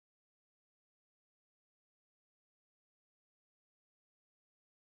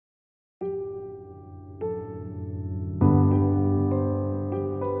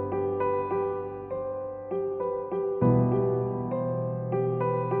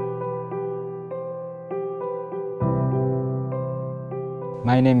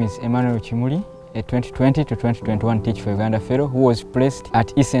My name is Emmanuel Kimuli, a 2020 to 2021 Teach for Uganda Fellow who was placed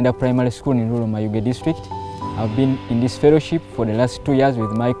at East End Primary School in rural Mayuge district. I've been in this fellowship for the last 2 years with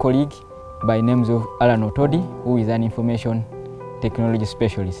my colleague by names of Alan Otodi, who is an information technology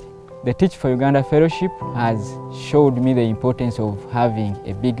specialist. The Teach for Uganda Fellowship has showed me the importance of having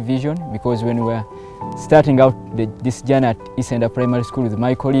a big vision, because when we were starting out this journey at East End Primary School with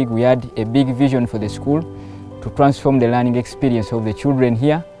my colleague, we had a big vision for the school to transform the learning experience of the children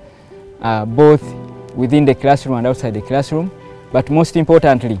here, both within the classroom and outside the classroom, but most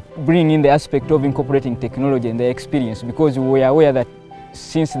importantly, bringing in the aspect of incorporating technology in their experience, because we are aware that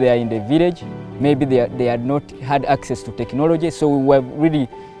since they are in the village, maybe they had not had access to technology, so we were really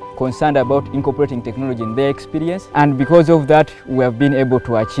concerned about incorporating technology in their experience, and because of that we have been able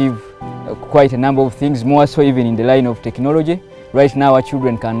to achieve quite a number of things, more so even in the line of technology. Right now our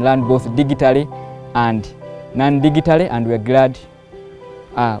children can learn both digitally and non-digitally, and we're glad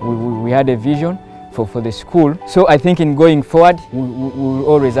we had a vision for the school. So I think in going forward we will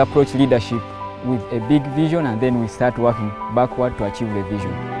always approach leadership with a big vision, and then we start working backward to achieve the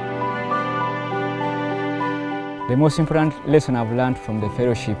vision. The most important lesson I've learned from the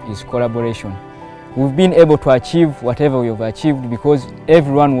fellowship is collaboration. We've been able to achieve whatever we have achieved because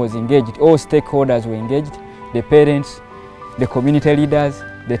everyone was engaged, all stakeholders were engaged, the parents, the community leaders,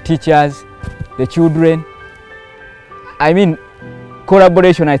 the teachers, the children. I mean,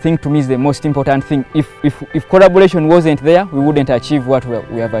 collaboration, I think, to me is the most important thing. If collaboration wasn't there, we wouldn't achieve what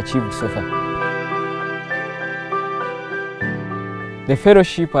we have achieved so far. The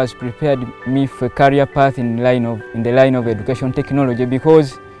fellowship has prepared me for a career path in the line of education technology,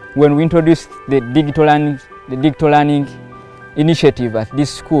 because when we introduced the digital learning initiative at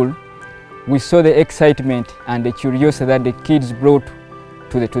this school, we saw the excitement and the curiosity that the kids brought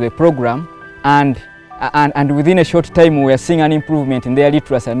to the program, and within a short time we are seeing an improvement in their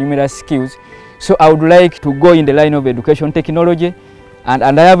literacy and numerous skills. So I would like to go in the line of education technology, and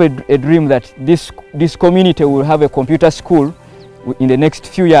I have a dream that this community will have a computer school in the next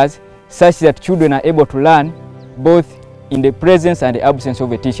few years, such that children are able to learn both in the presence and the absence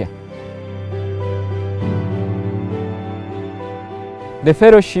of a teacher. The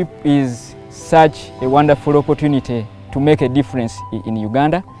fellowship is such a wonderful opportunity to make a difference in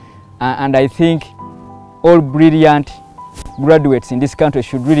Uganda, and I think all brilliant graduates in this country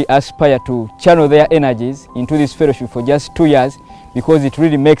should really aspire to channel their energies into this fellowship for just 2 years, because it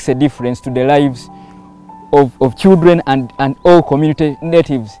really makes a difference to the lives of children and all community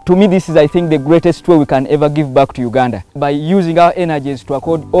natives. To me, this is, I think, the greatest way we can ever give back to Uganda, by using our energies to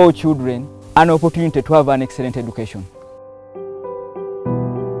accord all children an opportunity to have an excellent education.